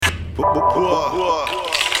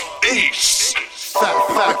Ace.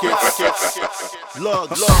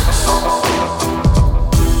 LuGhz.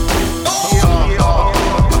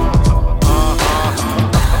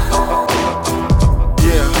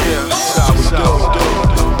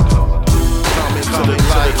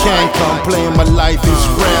 Can't complain, my life is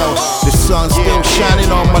real. The sun's still shining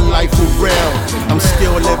on my life for real. I'm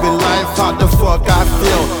still living life how the fuck I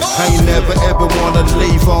feel. I ain't never ever wanna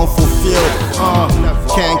leave unfulfilled.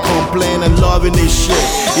 Can't complain and loving this shit.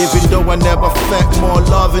 Even though I never felt more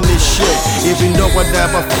love in this shit. Even though I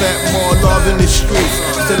never felt more love in the streets.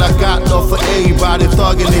 Still I got love for everybody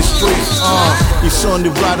thugging the streets. It's on the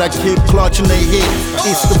right, I keep clutching their hit.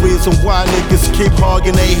 It's the reason why niggas keep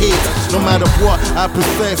hogging their hits. No matter what, I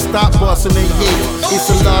prefer stop busting their hits. It's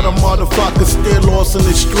a lot of motherfuckers still lost in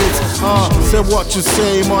the streets. Say what you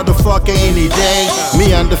say, motherfucker, any day.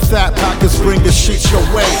 Me and the fat pockets bring the shit your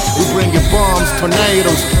way. We bringing bombs,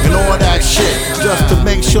 tornadoes, and all that shit. Just to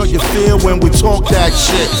make sure you feel when we talk that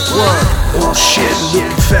shit. Word. Oh shit,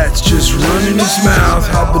 looking fat's just running his mouth.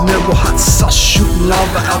 Habanero hot sauce shooting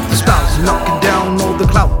lava out the spouts, knocking down all the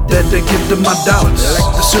clout that they give to my doubts.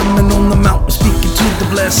 Like the Sermon on the Mount, speaking to the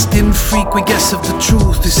blessed, infrequent guess of the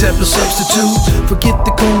truth. They set the substitute. Forget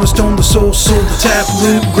the cornerstone, the soul, the tap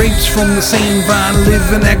root. Grapes from the same vine, live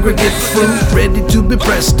in aggregate fruit, ready to be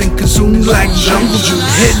pressed and consumed like jungle juice.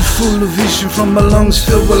 Head full of vision from my lungs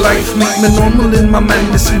filled with life, make me normal in my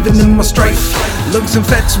madness, even in my strife. LuGhz and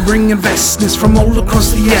fats bring investments from all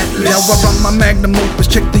across the atlas. Now I run my magnum opus,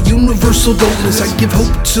 check the universal dopeness. I give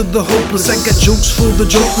hope to the hopeless, I got jokes for the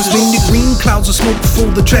jokers. When the green clouds of smoke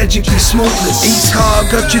for the tragically smokeless. Ace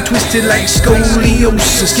hard got you twisted like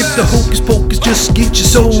scoliosis. Skip the hocus pocus, just get your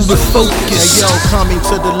soul refocused. Hey yo, coming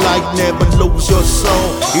to the light, never lose your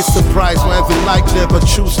soul. It's a prize for every light, never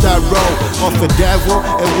choose that road. Off the devil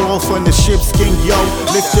and wolf on the ship's king, yo.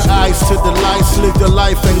 Lift your eyes to the lights, live your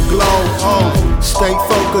life and glow. Stay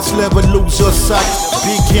focused, never lose your sight.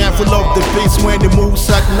 Be careful of the beast when it moves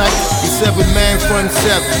at night. It's every man for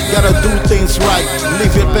himself, gotta do things right.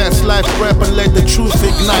 Live your best life, rap and let the truth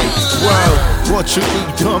ignite. Well, what you eat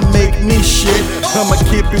don't make me shit. I'ma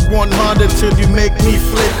keep it 100 till you make me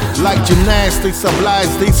flip. Like gymnastics, oblige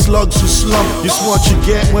these slugs you slump. It's what you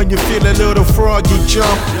get when you feel a little froggy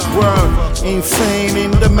jump. Well, insane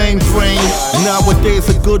in the main brain. Nowadays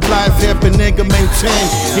a good life help a nigga maintain.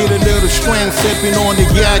 Hit a little strength, sipping on the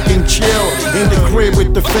yak and chill. In the crib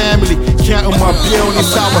with the family, counting my bill.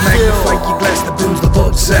 It's how I feel. Like your glass that burns the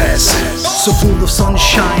bug's ass. So full of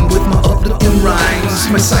sunshine with my uplifting rhymes.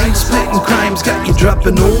 My side splitting crimes got you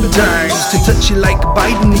dropping old dimes. To touch you like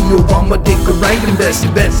Biden, the Obama dick a right and best.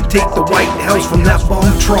 You best to take the White House from that bomb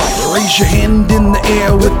Trump. Raise your hand in the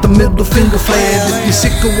air with the middle finger flared. If you're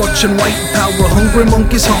sick of watching white power, hungry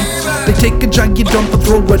monkeys hump. They take a giant dump and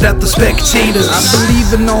throw it at the spectators. I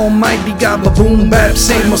believe in Almighty God, my boom bap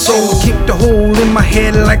saved my soul. Kicked a hole in my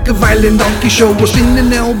head like a violent donkey show. A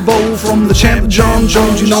spinning elbow from the champ John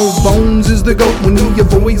Jones. You know Bones is the goat when he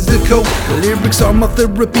avoids the coat. The lyrics are my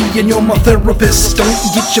therapy and you're my therapist. Don't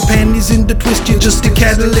get your panties in the twist, you're just a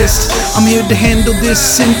catalyst. I'm here to handle this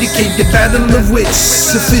syndicated battle of wits.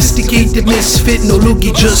 Sophisticated misfit, no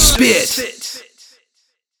loogie, just spit.